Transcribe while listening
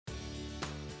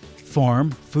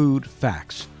Farm Food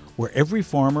Facts, where every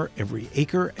farmer, every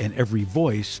acre, and every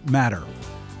voice matter.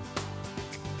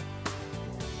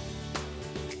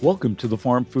 Welcome to the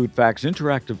Farm Food Facts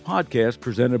interactive podcast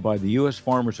presented by the U.S.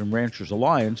 Farmers and Ranchers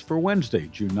Alliance for Wednesday,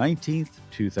 June 19th,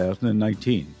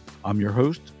 2019. I'm your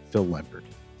host, Phil Lempert.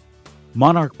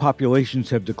 Monarch populations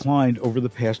have declined over the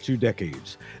past 2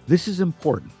 decades. This is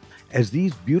important as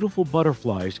these beautiful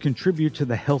butterflies contribute to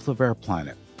the health of our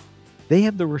planet. They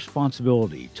have the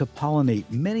responsibility to pollinate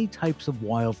many types of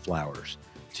wildflowers.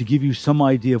 To give you some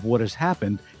idea of what has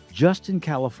happened, just in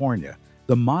California,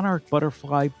 the monarch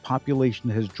butterfly population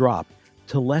has dropped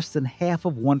to less than half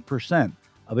of 1%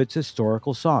 of its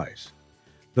historical size.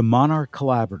 The Monarch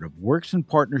Collaborative works in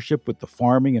partnership with the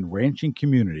farming and ranching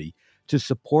community to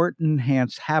support and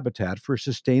enhance habitat for a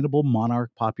sustainable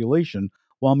monarch population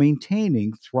while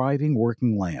maintaining thriving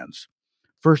working lands.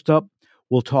 First up,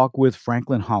 we'll talk with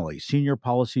Franklin Holly, Senior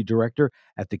Policy Director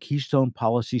at the Keystone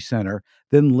Policy Center,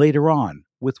 then later on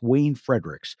with Wayne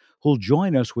Fredericks, who'll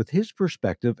join us with his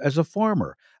perspective as a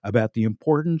farmer about the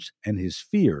importance and his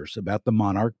fears about the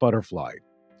monarch butterfly.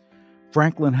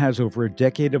 Franklin has over a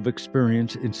decade of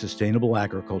experience in sustainable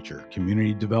agriculture,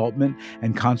 community development,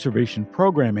 and conservation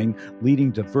programming,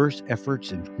 leading diverse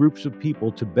efforts and groups of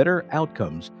people to better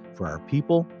outcomes for our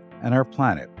people and our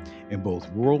planet in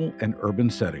both rural and urban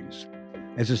settings.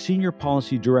 As a Senior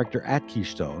Policy Director at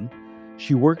Keystone,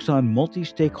 she works on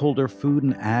multi-stakeholder food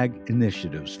and ag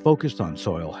initiatives focused on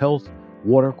soil health,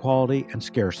 water quality and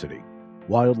scarcity,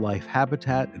 wildlife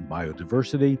habitat and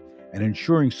biodiversity, and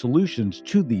ensuring solutions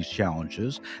to these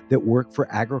challenges that work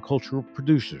for agricultural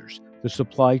producers, the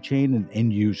supply chain, and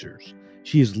end users.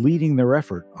 She is leading their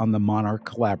effort on the Monarch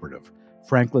Collaborative.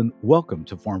 Franklin, welcome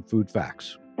to Farm Food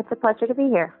Facts. It's a pleasure to be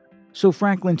here. So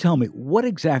Franklin, tell me, what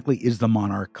exactly is the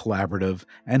Monarch Collaborative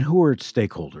and who are its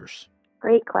stakeholders?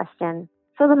 Great question.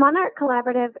 So the Monarch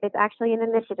Collaborative is actually an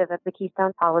initiative of the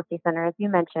Keystone Policy Center, as you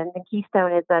mentioned, and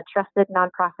Keystone is a trusted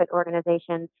nonprofit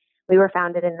organization. We were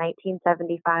founded in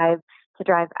 1975 to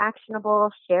drive actionable,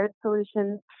 shared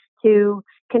solutions to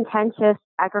contentious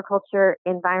agriculture,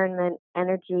 environment,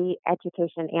 energy,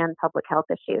 education, and public health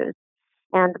issues.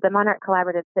 And the Monarch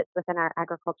Collaborative sits within our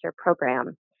agriculture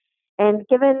program. And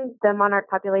given the monarch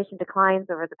population declines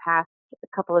over the past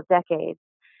couple of decades,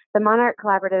 the Monarch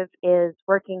Collaborative is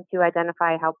working to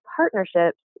identify how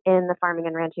partnerships in the farming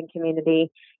and ranching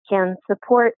community can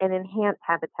support and enhance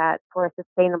habitat for a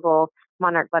sustainable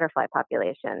monarch butterfly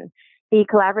population. The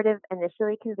collaborative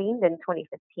initially convened in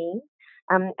 2015,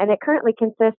 and it currently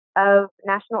consists of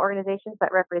national organizations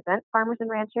that represent farmers and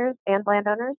ranchers and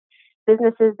landowners,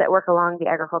 businesses that work along the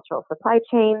agricultural supply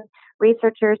chain,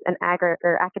 researchers and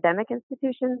academic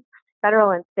institutions,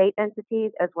 federal and state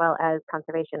entities, as well as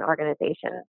conservation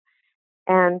organizations.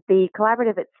 And the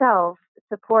collaborative itself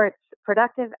supports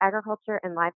productive agriculture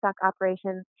and livestock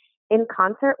operations in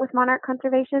concert with monarch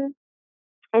conservation.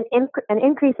 An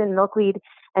increase in milkweed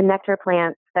and nectar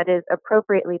plants that is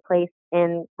appropriately placed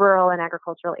in rural and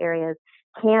agricultural areas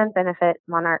can benefit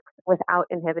monarchs without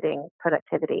inhibiting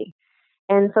productivity.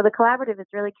 And so the collaborative is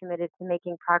really committed to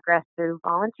making progress through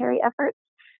voluntary efforts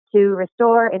to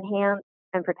restore, enhance,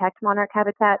 and protect monarch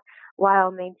habitat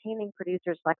while maintaining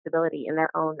producers' flexibility in their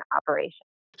own operations.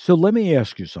 So let me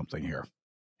ask you something here.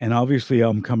 And obviously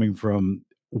I'm coming from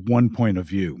one point of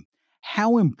view.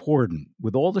 How important,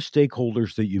 with all the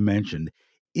stakeholders that you mentioned,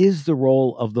 is the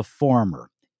role of the farmer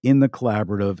in the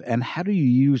collaborative, and how do you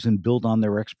use and build on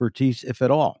their expertise, if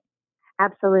at all?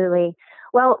 Absolutely.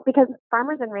 Well, because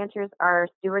farmers and ranchers are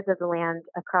stewards of the land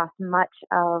across much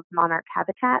of monarch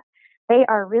habitat, they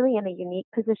are really in a unique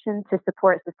position to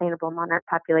support sustainable monarch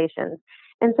populations.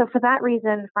 And so for that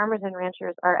reason, farmers and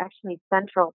ranchers are actually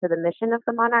central to the mission of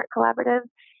the Monarch Collaborative,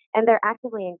 and they're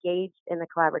actively engaged in the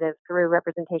collaborative through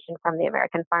representation from the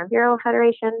American Farm Bureau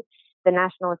Federation, the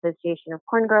National Association of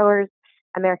Corn Growers,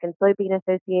 American Soybean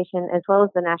Association, as well as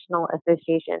the National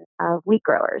Association of Wheat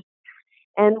Growers.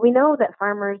 And we know that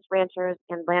farmers, ranchers,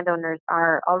 and landowners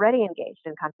are already engaged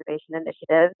in conservation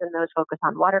initiatives, and those focus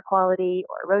on water quality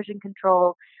or erosion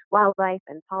control, wildlife,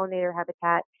 and pollinator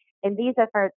habitat. And these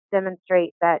efforts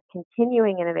demonstrate that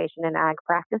continuing innovation in ag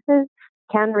practices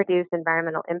can reduce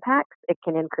environmental impacts, it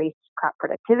can increase crop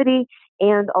productivity,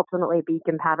 and ultimately be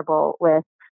compatible with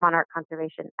monarch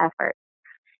conservation efforts.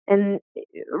 And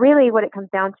really what it comes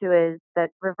down to is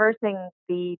that reversing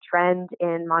the trend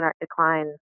in monarch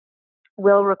declines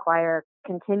will require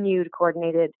continued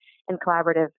coordinated and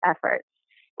collaborative efforts.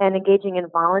 And engaging in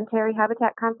voluntary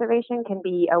habitat conservation can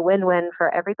be a win-win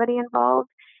for everybody involved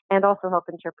and also help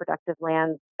ensure productive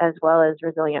lands as well as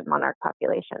resilient monarch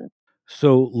populations.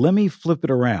 So let me flip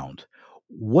it around.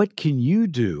 What can you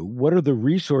do? What are the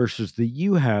resources that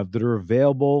you have that are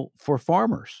available for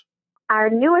farmers? Our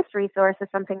newest resource is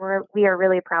something we are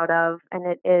really proud of, and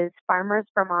it is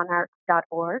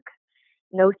farmersformonarchs.org,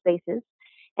 no spaces.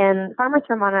 And Farmers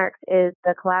for Monarchs is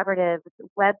the collaborative's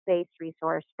web-based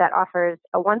resource that offers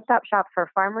a one-stop shop for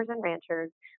farmers and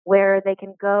ranchers where they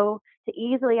can go to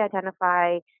easily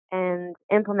identify and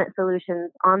implement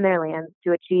solutions on their lands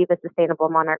to achieve a sustainable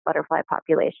monarch butterfly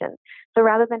population. So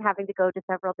rather than having to go to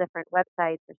several different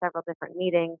websites or several different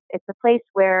meetings, it's a place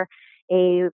where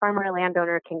a farmer or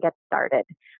landowner can get started.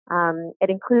 It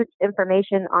includes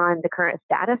information on the current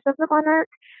status of the monarch,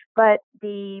 but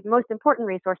the most important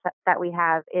resource that we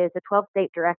have is a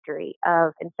 12-state directory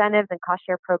of incentives and cost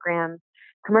share programs,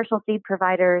 commercial seed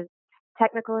providers,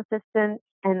 technical assistance,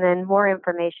 and then more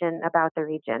information about the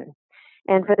region.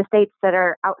 And for the states that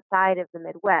are outside of the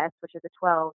Midwest, which are the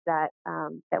 12 that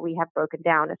we have broken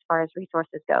down as far as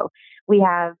resources go, we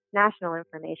have national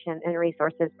information and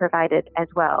resources provided as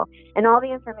well. And all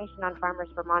the information on Farmers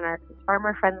for Monarchs is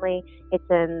farmer friendly, it's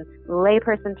in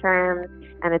layperson terms,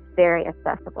 and it's very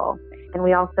accessible. And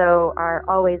we also are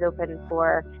always open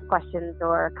for questions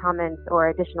or comments or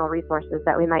additional resources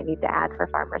that we might need to add for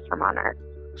Farmers for Monarchs.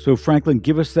 So, Franklin,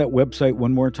 give us that website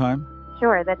one more time.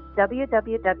 Sure, that's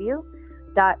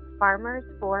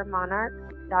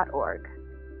www.farmersformonarchs.org.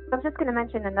 I'm just going to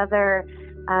mention another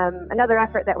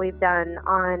effort that we've done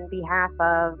on behalf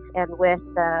of and with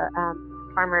the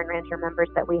farmer and rancher members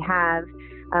that we have.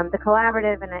 The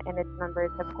collaborative and its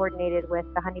members have coordinated with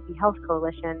the Honeybee Health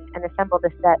Coalition and assembled a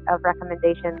set of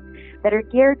recommendations that are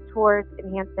geared towards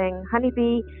enhancing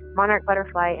honeybee, monarch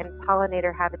butterfly, and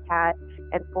pollinator habitat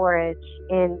and forage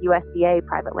in USDA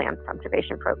private land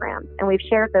conservation programs. And we've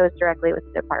shared those directly with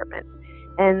the department.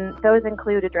 And those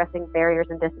include addressing barriers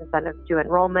and disincentives to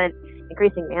enrollment,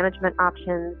 increasing management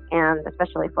options, and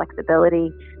especially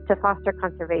flexibility to foster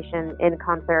conservation in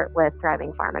concert with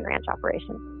thriving farm and ranch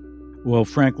operations. Well,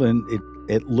 Franklin,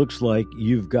 it looks like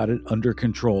you've got it under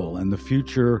control, and the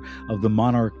future of the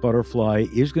monarch butterfly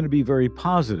is going to be very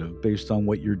positive based on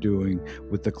what you're doing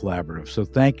with the collaborative. So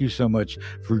thank you so much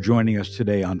for joining us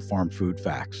today on Farm Food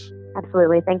Facts.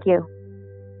 Absolutely. Thank you.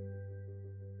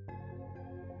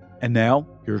 And now,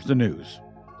 here's the news.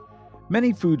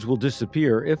 Many foods will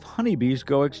disappear if honeybees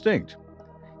go extinct.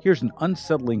 Here's an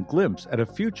unsettling glimpse at a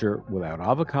future without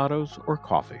avocados or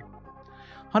coffee.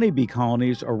 Honeybee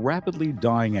colonies are rapidly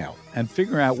dying out, and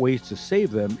figuring out ways to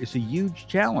save them is a huge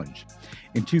challenge.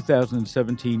 In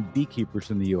 2017,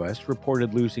 beekeepers in the U.S.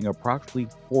 reported losing approximately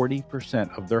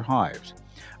 40% of their hives,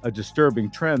 a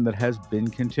disturbing trend that has been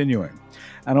continuing.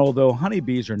 And although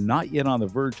honeybees are not yet on the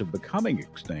verge of becoming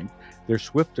extinct, their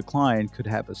swift decline could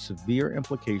have a severe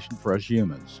implication for us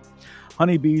humans.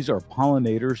 Honeybees are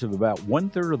pollinators of about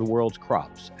 1/3 of the world's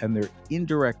crops, and they're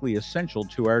indirectly essential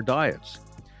to our diets.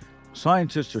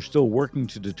 Scientists are still working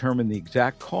to determine the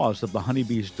exact cause of the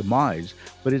honeybee's demise,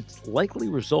 but it likely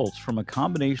results from a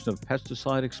combination of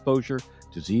pesticide exposure,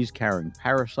 disease-carrying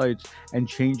parasites, and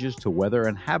changes to weather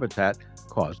and habitat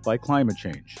caused by climate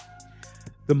change.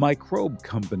 The microbe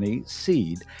company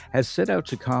Seed has set out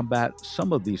to combat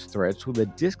some of these threats with a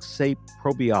disc-shaped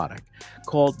probiotic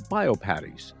called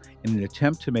BioPatties in an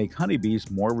attempt to make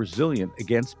honeybees more resilient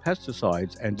against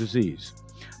pesticides and disease.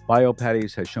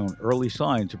 BioPatties has shown early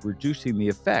signs of reducing the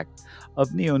effect of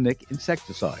neonic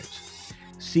insecticides.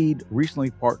 Seed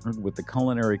recently partnered with the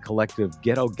culinary collective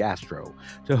Ghetto Gastro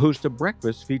to host a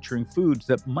breakfast featuring foods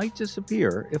that might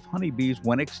disappear if honeybees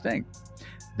went extinct.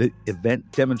 The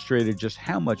event demonstrated just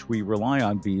how much we rely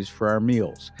on bees for our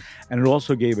meals, and it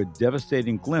also gave a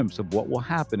devastating glimpse of what will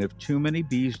happen if too many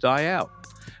bees die out.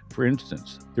 For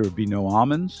instance, there would be no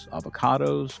almonds,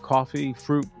 avocados, coffee,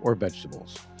 fruit, or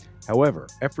vegetables. However,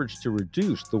 efforts to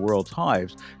reduce the world's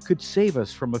hives could save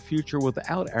us from a future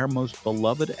without our most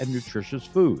beloved and nutritious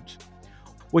foods.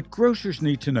 What grocers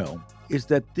need to know is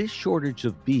that this shortage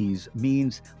of bees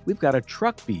means we've got to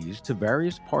truck bees to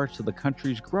various parts of the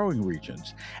country's growing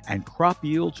regions, and crop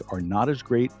yields are not as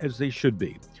great as they should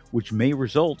be, which may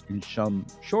result in some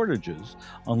shortages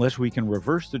unless we can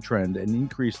reverse the trend and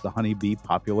increase the honeybee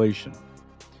population.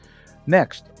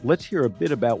 Next, let's hear a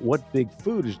bit about what Big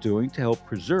Food is doing to help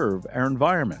preserve our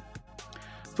environment.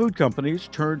 Food companies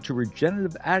turn to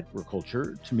regenerative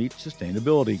agriculture to meet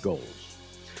sustainability goals.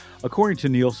 According to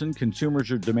Nielsen,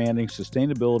 consumers are demanding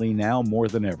sustainability now more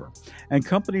than ever, and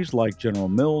companies like General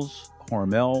Mills,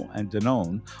 Hormel, and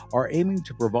Danone are aiming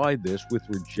to provide this with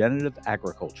regenerative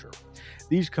agriculture.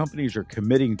 These companies are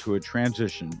committing to a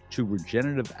transition to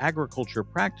regenerative agriculture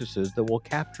practices that will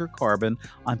capture carbon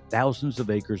on thousands of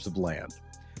acres of land.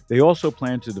 They also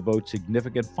plan to devote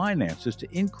significant finances to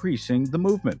increasing the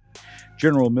movement.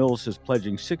 General Mills is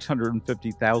pledging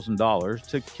 $650,000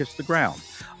 to Kiss the Ground,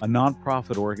 a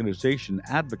nonprofit organization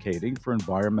advocating for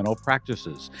environmental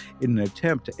practices in an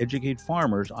attempt to educate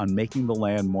farmers on making the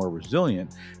land more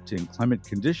resilient to inclement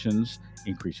conditions,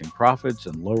 increasing profits,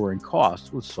 and lowering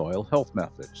costs with soil health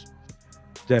methods.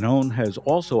 Danone has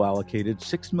also allocated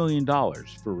 $6 million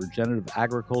for regenerative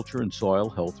agriculture and soil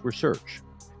health research.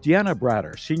 Deanna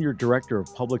Bratter, Senior Director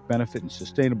of Public Benefit and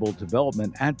Sustainable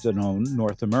Development at Danone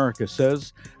North America,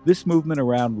 says this movement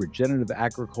around regenerative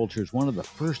agriculture is one of the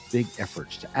first big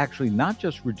efforts to actually not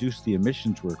just reduce the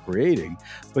emissions we're creating,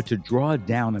 but to draw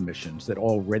down emissions that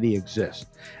already exist.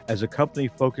 As a company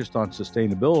focused on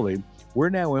sustainability, we're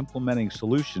now implementing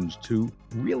solutions to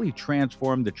really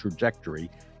transform the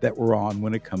trajectory that we're on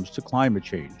when it comes to climate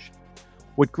change.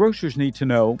 What grocers need to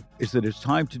know is that it's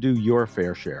time to do your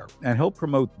fair share and help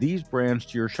promote these brands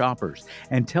to your shoppers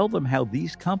and tell them how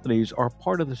these companies are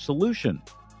part of the solution,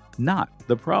 not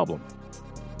the problem.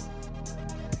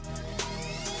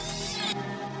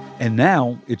 And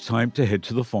now it's time to head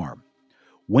to the farm.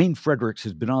 Wayne Fredericks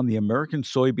has been on the American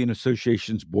Soybean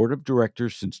Association's board of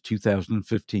directors since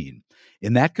 2015.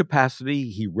 In that capacity,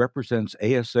 he represents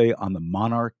ASA on the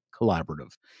Monarch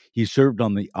Collaborative. He served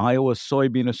on the Iowa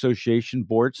Soybean Association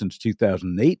board since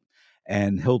 2008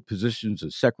 and held positions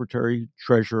as secretary,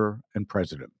 treasurer, and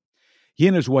president. He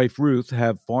and his wife, Ruth,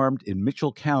 have farmed in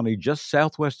Mitchell County, just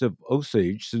southwest of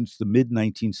Osage, since the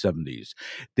mid-1970s.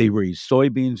 They raise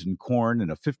soybeans and corn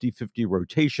in a 50-50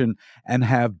 rotation and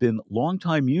have been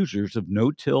longtime users of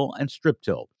no-till and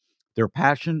strip-till. Their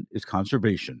passion is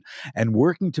conservation and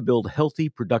working to build healthy,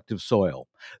 productive soil.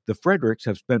 The Fredericks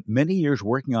have spent many years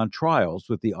working on trials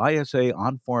with the ISA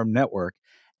On-Farm Network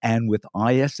and with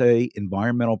ISA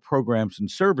environmental programs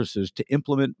and services to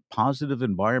implement positive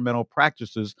environmental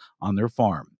practices on their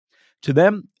farm. To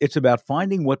them, it's about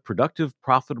finding what productive,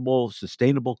 profitable,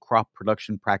 sustainable crop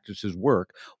production practices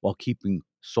work while keeping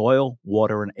soil,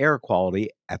 water, and air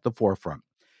quality at the forefront.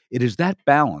 It is that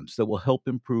balance that will help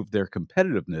improve their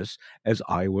competitiveness as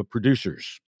Iowa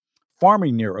producers.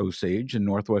 Farming near Osage in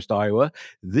northwest Iowa,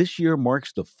 this year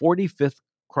marks the 45th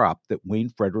crop that Wayne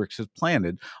Fredericks has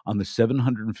planted on the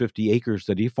 750 acres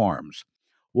that he farms.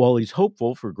 While he's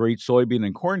hopeful for great soybean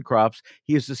and corn crops,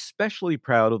 he is especially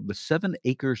proud of the 7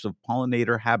 acres of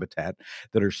pollinator habitat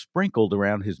that are sprinkled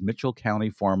around his Mitchell County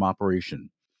farm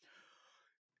operation.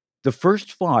 The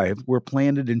first 5 were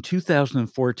planted in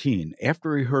 2014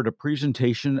 after he heard a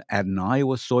presentation at an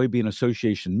Iowa Soybean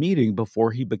Association meeting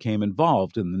before he became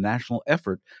involved in the national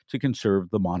effort to conserve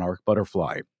the monarch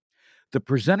butterfly. The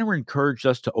presenter encouraged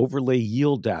us to overlay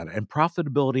yield data and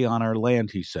profitability on our land,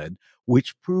 he said,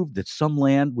 which proved that some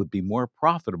land would be more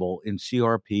profitable in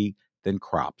CRP than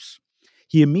crops.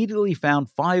 He immediately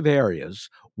found 5 areas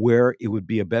where it would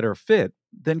be a better fit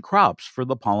than crops for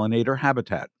the pollinator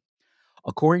habitat.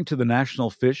 According to the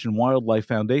National Fish and Wildlife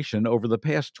Foundation, over the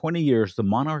past 20 years, the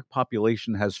monarch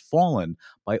population has fallen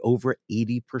by over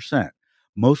 80%,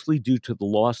 mostly due to the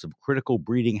loss of critical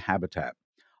breeding habitat.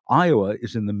 Iowa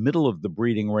is in the middle of the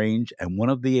breeding range and one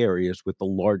of the areas with the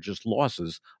largest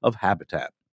losses of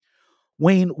habitat.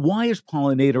 Wayne, why is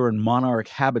pollinator and monarch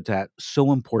habitat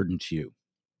so important to you?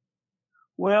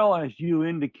 Well, as you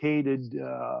indicated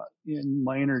in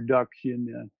my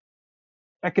introduction,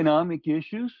 economic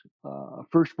issues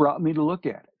first brought me to look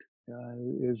at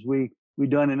it. As we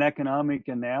done an economic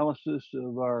analysis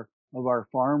of our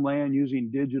farmland using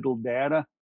digital data,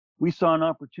 we saw an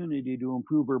opportunity to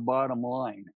improve our bottom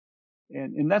line,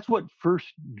 and that's what first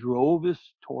drove us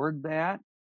toward that.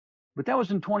 But that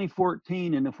was in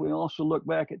 2014, and if we also look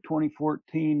back at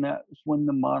 2014, that was when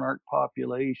the monarch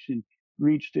population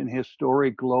reached an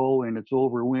historic low in its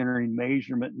overwintering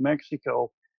measurement in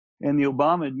Mexico. And the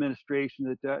Obama administration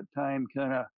at that time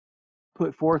kind of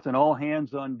put forth an all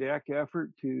hands on deck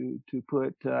effort to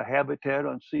put habitat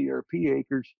on CRP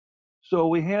acres. So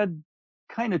we had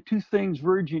kind of two things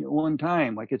verging at one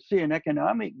time. I could see an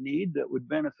economic need that would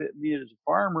benefit me as a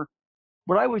farmer,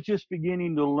 but I was just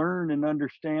beginning to learn and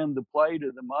understand the plight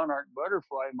of the monarch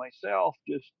butterfly myself,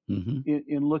 just in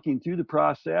looking through the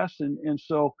process. And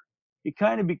so it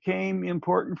kind of became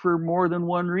important for more than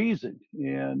one reason.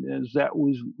 And as that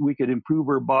was, we could improve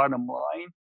our bottom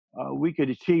line. We could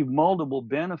achieve multiple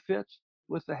benefits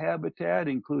with the habitat,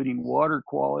 including water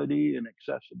quality and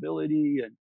accessibility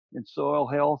and soil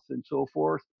health and so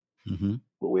forth.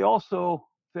 But we also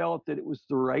felt that it was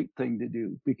the right thing to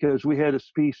do because we had a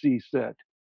species that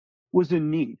was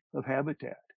in need of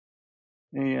habitat.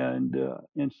 And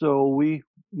so we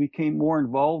became more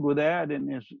involved with that.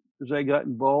 And as I got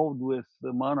involved with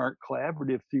the Monarch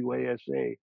Collaborative through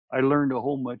ASA, I learned a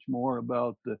whole much more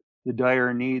about the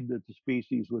dire need that the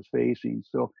species was facing.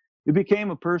 So it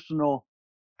became a personal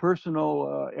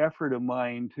effort of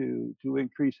mine to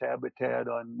increase habitat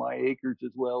on my acres,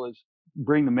 as well as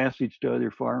bring the message to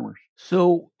other farmers.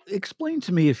 So, explain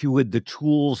to me, if you would, the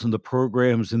tools and the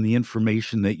programs and the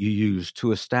information that you use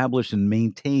to establish and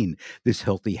maintain this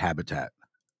healthy habitat.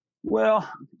 Well,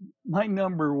 my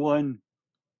number one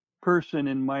person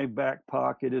in my back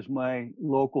pocket is my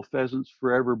local Pheasants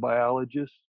Forever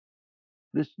biologist.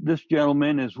 This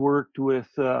gentleman has worked with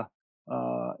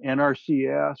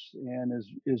NRCS and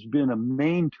has been a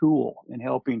main tool in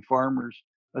helping farmers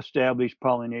establish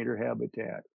pollinator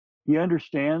habitat. He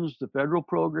understands the federal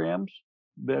programs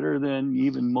better than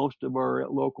even most of our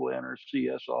local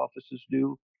NRCS offices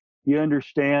do. He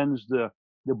understands the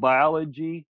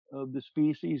biology of the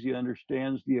species. He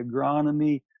understands the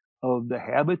agronomy of the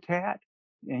habitat.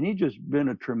 And he's just been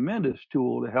a tremendous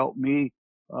tool to help me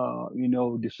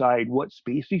decide what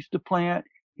species to plant.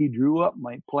 He drew up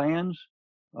my plans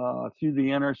through the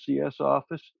NRCS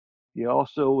office. He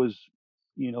also was,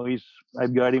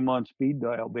 I've got him on speed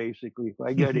dial basically. If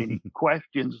I got any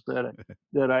questions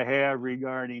that I have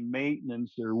regarding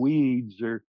maintenance or weeds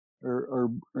or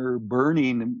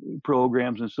burning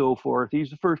programs and so forth,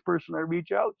 he's the first person I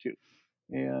reach out to,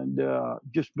 and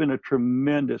just been a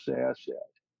tremendous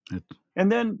asset. And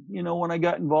then, when I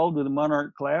got involved with the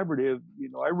Monarch Collaborative,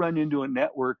 I run into a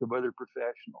network of other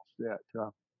professionals that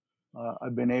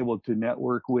I've been able to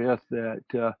network with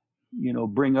that,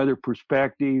 bring other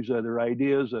perspectives, other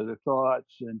ideas, other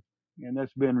thoughts, and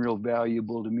that's been real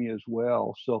valuable to me as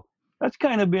well. So that's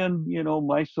kind of been,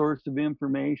 my source of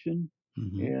information,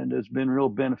 and it's been real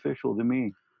beneficial to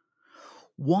me.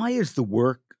 Why is the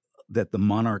work that the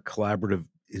Monarch Collaborative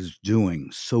is doing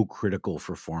so critical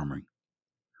for farming?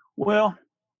 Well,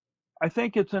 I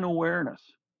think it's an awareness.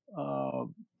 Uh,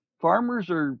 Farmers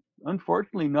are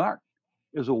unfortunately not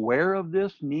as aware of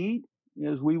this need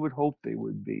as we would hope they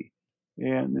would be.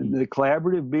 And the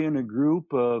collaborative being a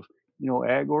group of,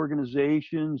 ag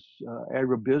organizations,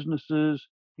 agribusinesses,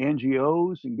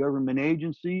 NGOs, and government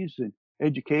agencies and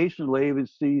educational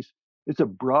agencies, it's a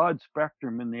broad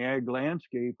spectrum in the ag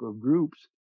landscape of groups.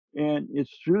 And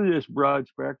it's through this broad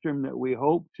spectrum that we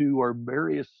hope through our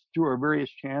various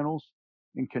channels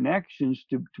and connections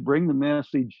to bring the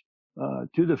message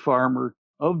to the farmer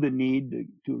of the need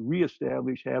to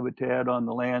reestablish habitat on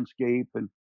the landscape, and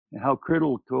how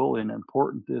critical and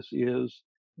important this is,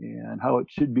 and how it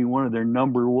should be one of their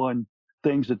number one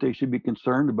things that they should be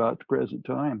concerned about at the present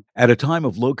time. At a time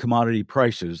of low commodity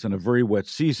prices and a very wet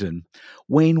season,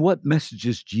 Wayne, what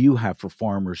messages do you have for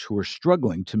farmers who are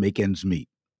struggling to make ends meet?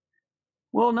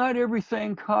 Well, not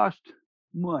everything costs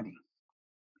money.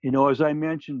 As I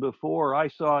mentioned before, I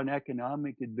saw an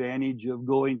economic advantage of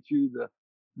going through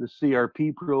the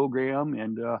CRP program,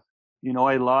 and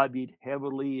I lobbied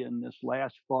heavily in this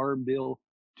last farm bill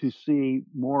to see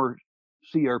more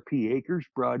CRP acres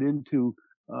brought into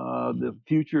the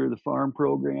future of the farm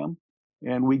program,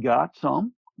 and we got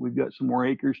some. We've got some more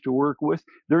acres to work with.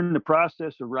 They're in the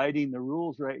process of writing the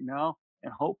rules right now,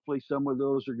 and hopefully some of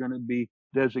those are going to be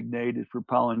designated for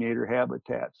pollinator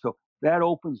habitat. So that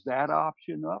opens that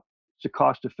option up. It's a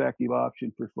cost-effective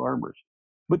option for farmers.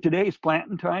 But today's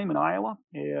planting time in Iowa,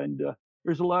 and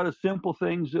there's a lot of simple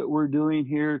things that we're doing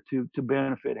here to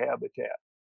benefit habitat.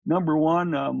 Number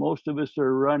one, most of us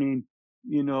are running,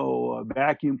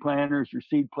 vacuum planters or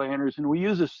seed planters, and we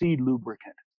use a seed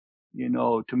lubricant,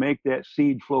 to make that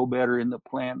seed flow better in the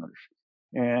planters.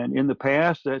 And in the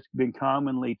past, that's been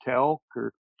commonly talc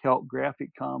or talc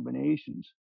graphic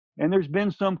combinations. And there's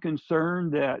been some concern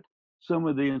that some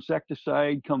of the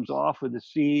insecticide comes off of the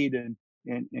seed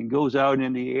and goes out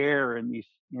in the air in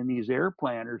these air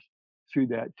planters through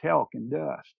that talc and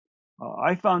dust.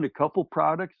 I found a couple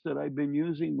products that I've been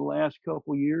using the last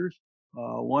couple years.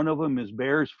 One of them is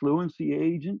Bayer's Fluency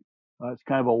Agent. It's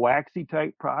kind of a waxy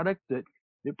type product that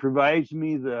it provides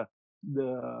me the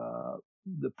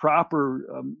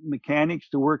proper mechanics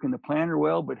to work in the planter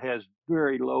well, but has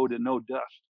very low to no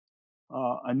dust.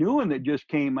 A new one that just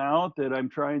came out that I'm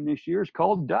trying this year is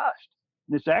called Dust,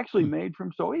 and it's actually made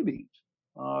from soybeans.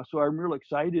 So I'm real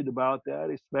excited about that,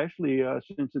 especially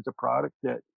since it's a product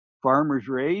that farmers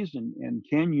raise and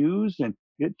can use, and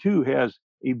it too has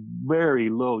a very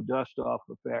low dust off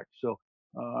effect. So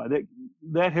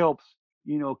that helps,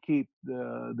 keep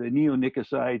the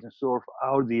neonicotinoids and so forth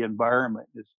out of the environment,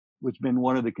 which has been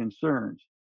one of the concerns.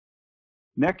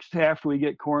 Next, after we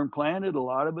get corn planted, a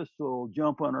lot of us will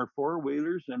jump on our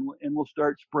four-wheelers and we'll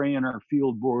start spraying our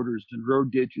field borders and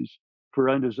road ditches for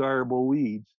undesirable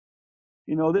weeds.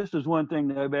 This is one thing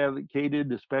that I've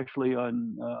advocated, especially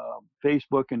on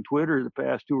Facebook and Twitter the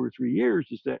past 2 or 3 years,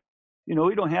 is that,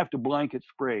 we don't have to blanket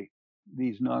spray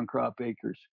these non-crop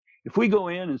acres. If we go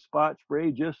in and spot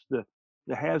spray just the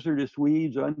hazardous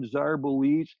weeds, undesirable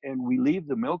weeds, and we leave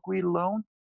the milkweed alone,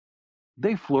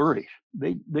 they flourish.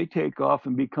 They take off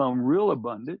and become real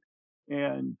abundant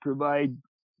and provide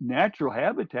natural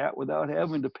habitat without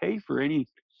having to pay for any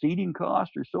seeding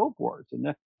cost or so forth.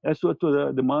 And that's what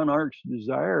the monarchs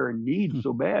desire and need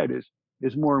so bad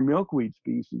is more milkweed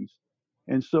species.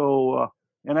 And so,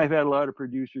 and I've had a lot of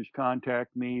producers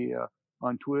contact me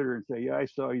on Twitter and say, yeah, I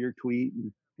saw your tweet,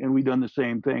 and we've done the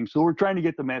same thing. So we're trying to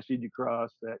get the message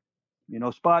across that,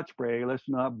 spot spray, let's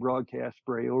not broadcast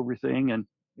spray everything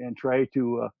and try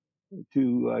to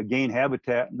gain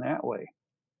habitat in that way.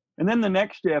 And then the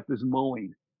next step is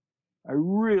mowing. I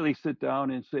really sit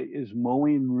down and say, is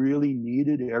mowing really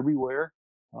needed everywhere?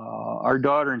 Our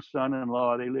daughter and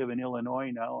son-in-law, they live in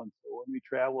Illinois now, and so when we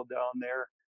travel down there,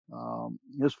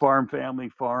 his farm family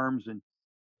farms, and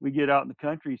we get out in the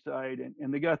countryside,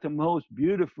 and they got the most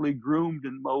beautifully groomed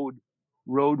and mowed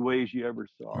roadways you ever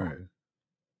saw. Right.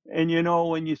 And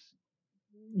when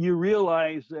you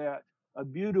realize that a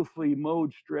beautifully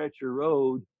mowed stretch of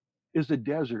road is a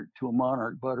desert to a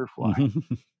monarch butterfly.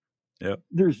 Yep.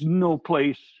 There's no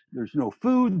place, there's no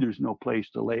food, there's no place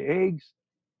to lay eggs,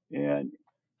 and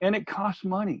it costs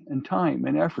money and time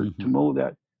and effort to mow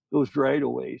those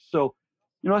right-of-ways. So,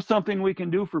 it's something we can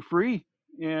do for free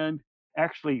and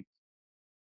actually,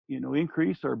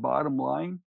 increase our bottom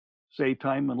line, save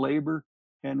time and labor,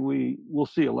 and we'll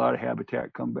see a lot of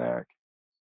habitat come back.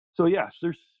 So yes,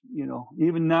 there's,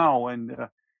 even now when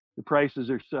the prices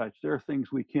are such, there are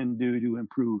things we can do to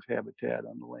improve habitat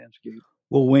on the landscape.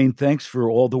 Well, Wayne, thanks for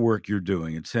all the work you're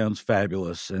doing. It sounds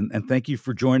fabulous. And thank you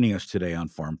for joining us today on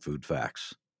Farm Food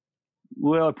Facts.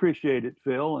 Well, I appreciate it,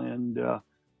 Phil. And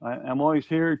I'm always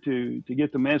here to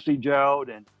get the message out.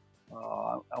 And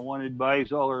I want to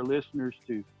advise all our listeners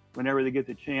to, whenever they get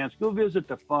the chance, go visit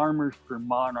the Farmers for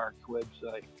Monarchs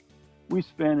website. We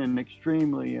spend an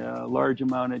extremely large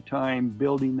amount of time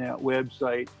building that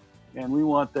website, and we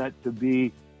want that to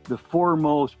be the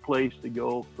foremost place to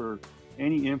go for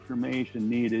any information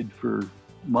needed for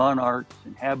monarchs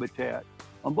and habitat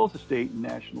on both a state and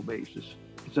national basis.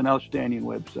 It's an outstanding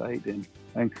website, and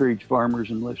I encourage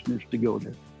farmers and listeners to go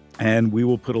there. And we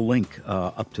will put a link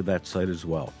up to that site as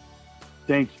well.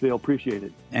 Thanks, Phil. Appreciate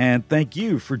it. And thank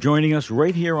you for joining us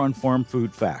right here on Farm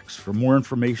Food Facts. For more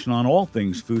information on all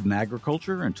things food and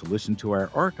agriculture and to listen to our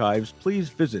archives, please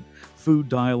visit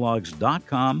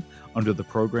fooddialogues.com under the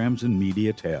Programs and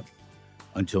Media tab.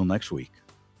 Until next week.